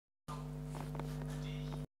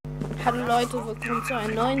Hallo Leute, willkommen zu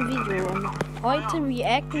einem neuen Video. Und heute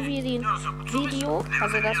reacten wir den Video,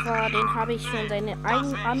 also den habe ich schon seine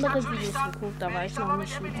anderen Videos geguckt, da war ich noch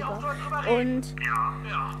nicht YouTuber. Und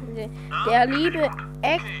der liebe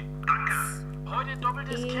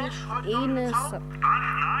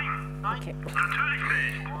Okay.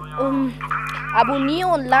 Abonniert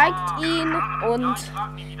und liked ihn und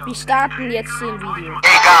wir starten jetzt den Video.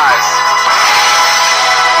 Hey guys.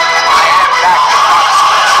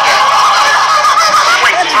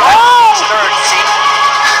 Third seat,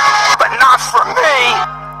 but not for me.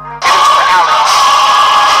 It is for Alex.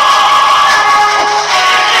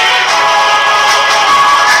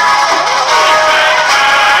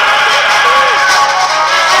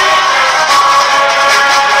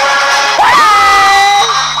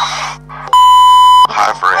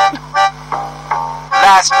 Hi, friend.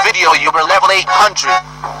 Last video, you were level 800.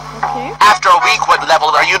 Okay. After a week, what level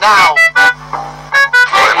are you now?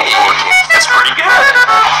 Level 14. That's pretty good.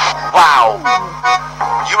 Wow.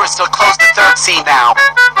 You are still close to third seed now.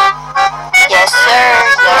 Yes, sir.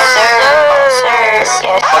 Yes, sir. Yes,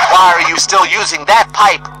 yes. But why are you still using that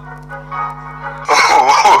pipe?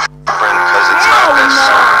 Friend, because it's not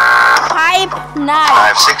necessary. Pipe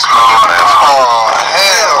knife. 5-6 million left. Oh,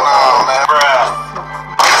 hell no, man. Bruh.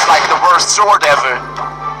 It's like the worst sword ever.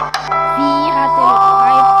 Wie hat der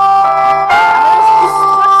Pipe?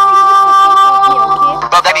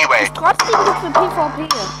 But anyway, Trotzdem gut für PvP.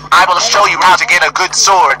 I will show you how to get a good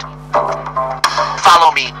sword.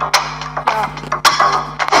 Follow me.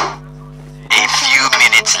 A few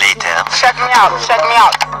minutes later. Check me out. Check me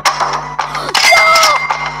out.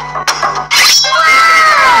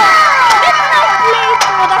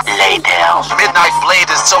 Later. Midnight Blade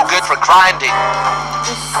is so good for grinding.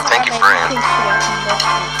 Thank you, friend.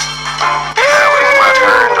 Now it's my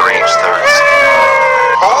turn to reach third seed.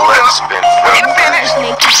 Let's spin first.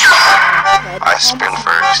 I spin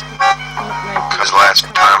first. Because last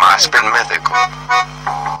time I spin mythical.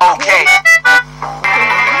 Okay.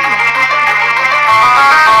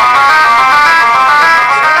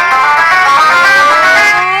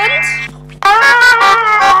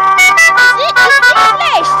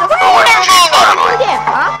 OMG, finally.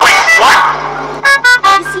 Wait, what?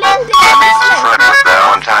 Frederick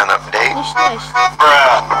Valentine update. Nicht schlecht.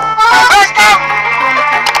 Bruh. Let's go!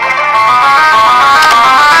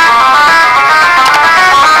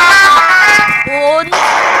 Und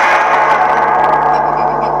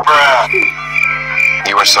Bruh.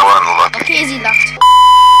 You were so unlucky. okay, sie lacht.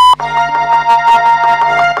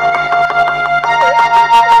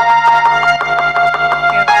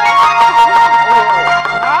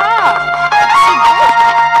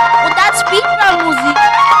 Und dann Speedrun-Musik.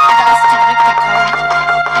 Da ist direkt der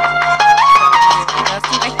Count. Da ist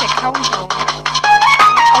direkt der Countdown.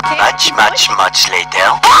 Okay. Much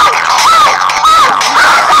later.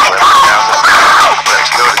 Let's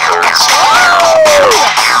go to third seed.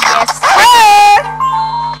 Yes, sir.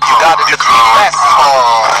 You gotta just be fast.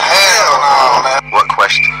 Oh, hell no, man. What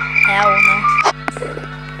question? Hell no.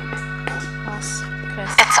 Was?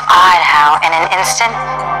 Quest. It's odd how, in an instant,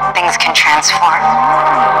 things can transform,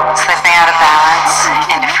 slipping out of balance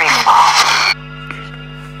into free fall.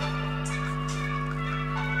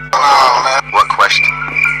 Oh, man. What question?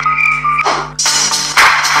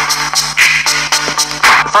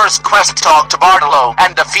 First quest, talk to Bartolo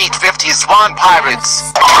and defeat 50 Swan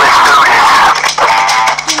Pirates. Let's do it.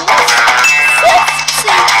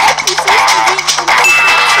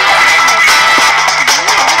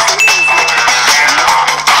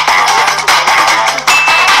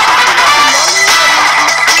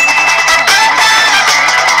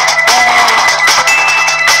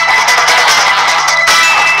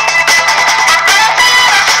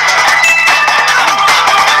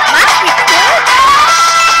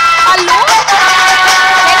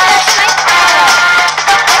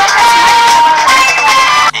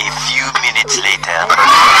 A few minutes later.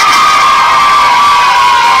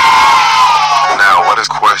 Now, what is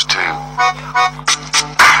quest 2?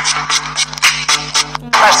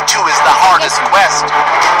 Quest 2 is the hardest quest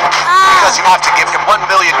because you have to give him 1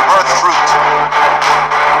 million birth fruit.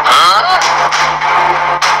 Huh?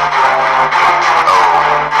 Oh,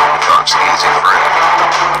 thoughts easy, friend.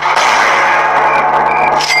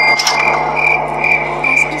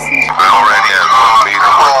 I already have 1 meter.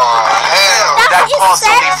 Oh, hell. That costs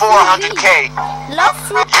only 400k. Love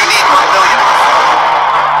fruit. You need 1 million.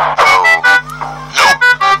 Oh, nope.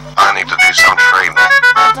 I need to do some trading.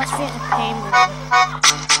 Das wäre Payment.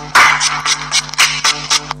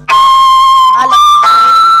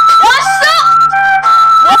 What's up?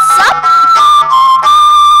 What's up?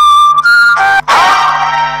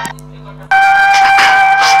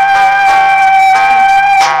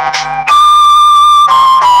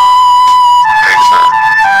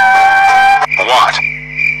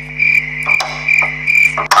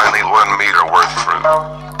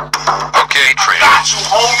 Okay, Trent.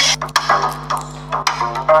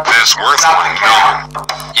 This worth $1 million.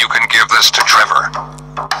 You can give this to Trevor.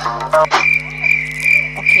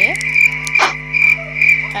 Okay.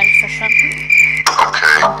 Habe ich verstanden.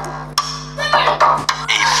 Okay.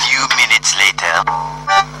 A few minutes later.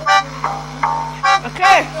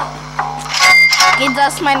 Okay. Geht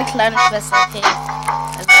das meine kleine Schwester? Okay.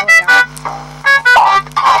 Also, ja. Oh my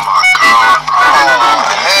god. Oh,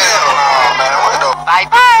 hell no, man. What the... Bye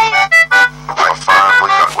bye. I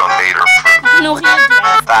finally got one meter. Ignoriere die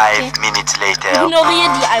einfach. 5 minutes later. Ignoriere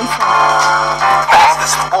die einfach.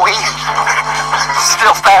 Fastest boy.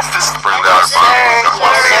 Still fastest. Friend out of mine got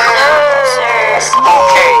 1 meter.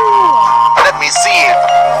 Okay. Let me see it.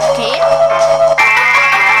 Okay.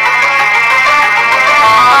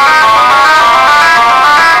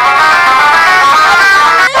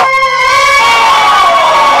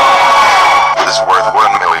 This worth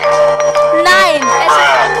 $1 million. Nein,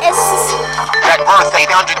 es ist... That worth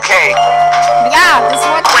 800K. Ja, das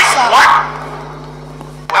wollte ich sagen.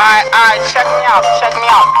 Alright, check me out, check me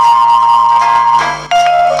out.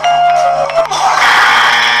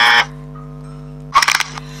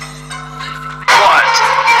 What?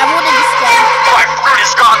 Er wurde gescannt. My fruit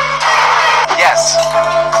is gone. Yes.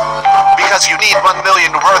 Because you need 1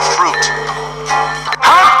 million worth fruit.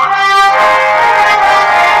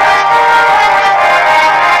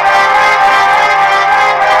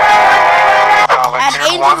 Er hat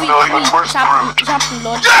Angel wie ich hab einen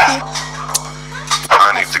Leute gespielt.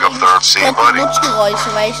 I need to go third scene, Mit buddy.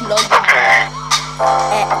 Lutschgeräusche, weil ich einen Leute Okay.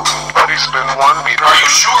 Buddy's been 1 meter. Are you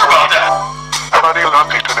sure about that? Buddy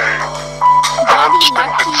lucky today. Body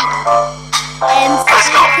Lucky and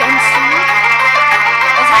Frequency.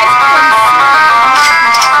 Das heißt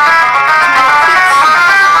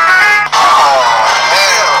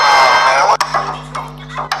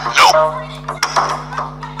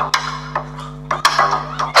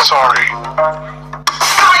Sorry.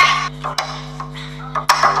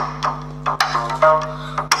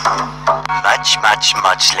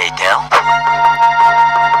 Much later.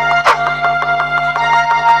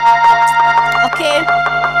 okay.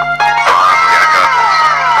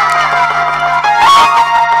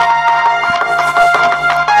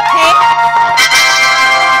 Okay.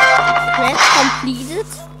 Quest completed.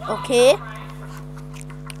 Okay.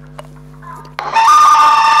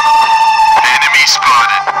 Enemy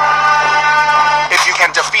spotted. If you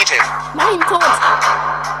can defeat him, Mach ihn tot.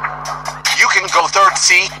 you can go third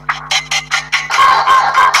C.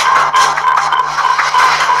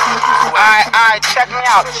 Alright, check me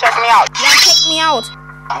out, check me out. Ja, check me out.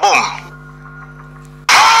 Boom.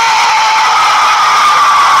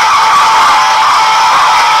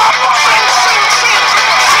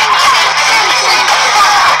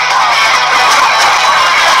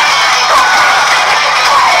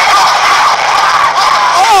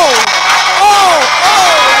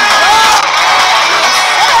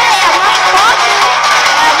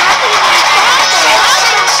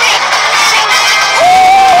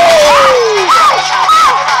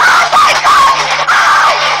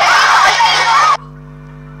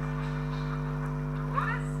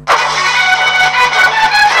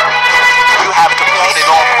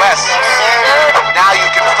 Now you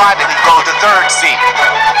can finally go to third seat.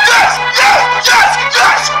 Yes! Yes! Yes!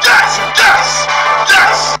 Yes! Yes! Yes!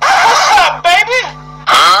 Yes! What's up, baby?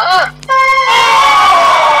 Huh?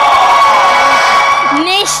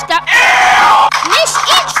 Nicht da. Nicht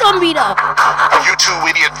ich schon wieder. You two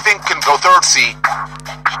idiot think can go third seat.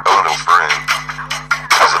 Oh, no friend.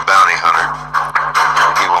 He's a bounty hunter.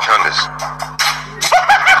 He will hunt us.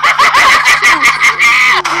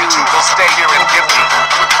 You two will stay here and give me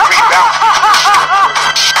free bounty.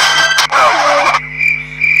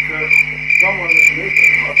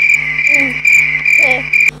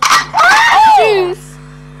 Tschüss.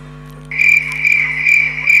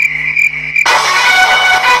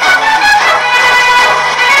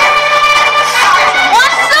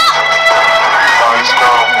 What's up? Buddy's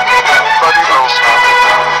gone. Buddy knows now.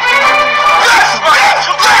 Yes! Yes!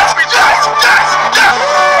 Yes! Yes! Yes! Yes!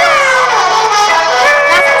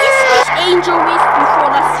 Das ist nicht Angel Wish bevor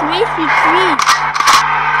das Swiftly Tree.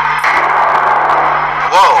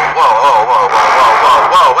 Whoa, whoa, whoa, whoa, whoa, whoa, whoa,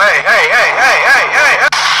 whoa, hey, hey, hey, hey, hey, hey, hey.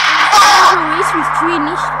 Angel Wish with Tree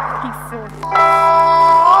nicht bevor.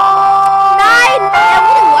 Nein, er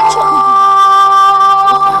wurde One-Shot.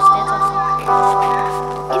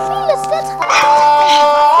 Wie viel ist der drauf?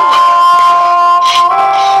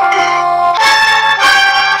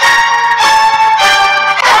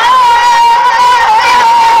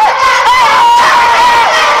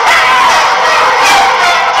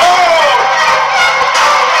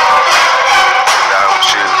 That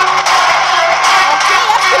was you.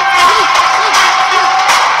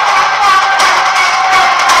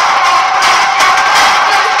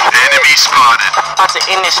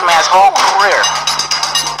 to end this man's whole career.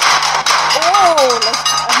 Oh,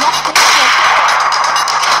 er macht nichts mehr.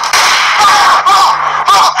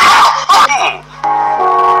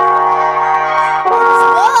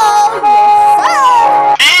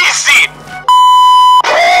 Easy!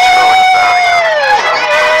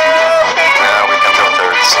 Now we come to a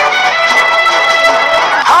third scene.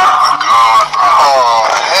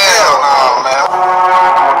 Hell no, man.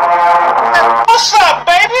 What's up,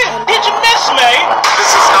 baby? Did you miss me?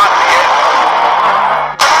 This is not the end.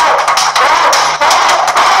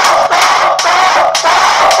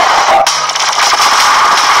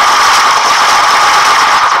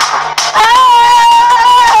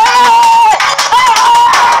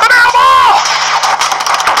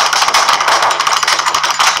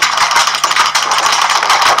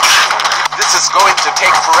 This is going to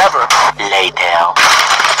take forever. Later.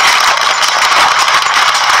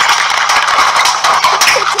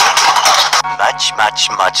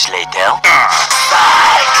 Much later.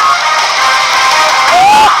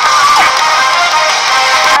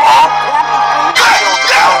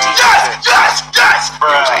 It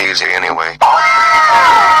was easy anyway.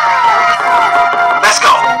 Let's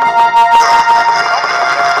go.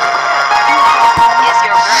 Is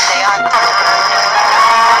your birthday on?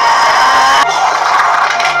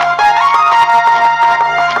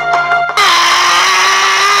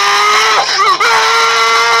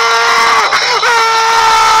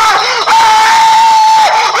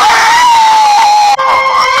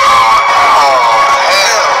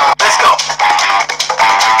 Let's go.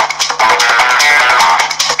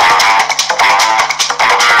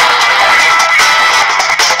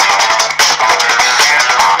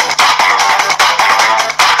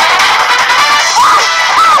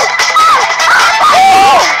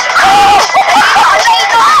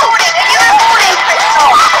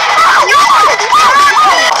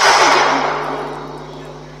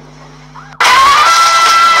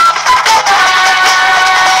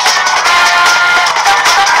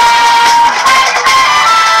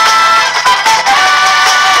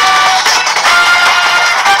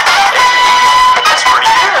 That's pretty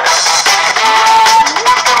good.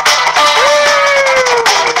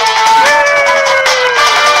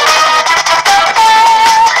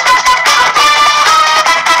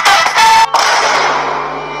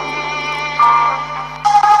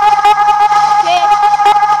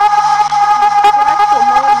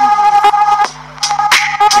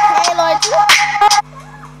 Okay, Leute.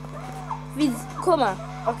 Guck mal,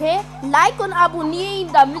 okay? Like und abonniere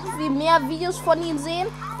ihn, damit wir mehr Videos von ihm sehen.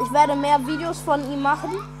 Ich werde mehr Videos von ihm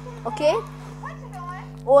machen, okay?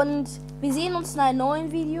 Und wir sehen uns in einem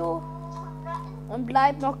neuen Video. Und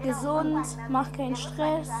bleibt noch gesund, macht keinen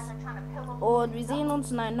Stress. Und wir sehen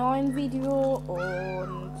uns in einem neuen Video.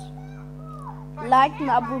 Und like und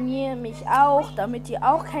abonniere mich auch, damit ihr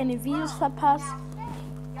auch keine Videos verpasst.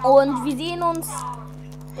 Und wir sehen uns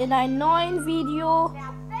in einem neuen Video.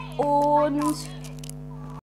 Und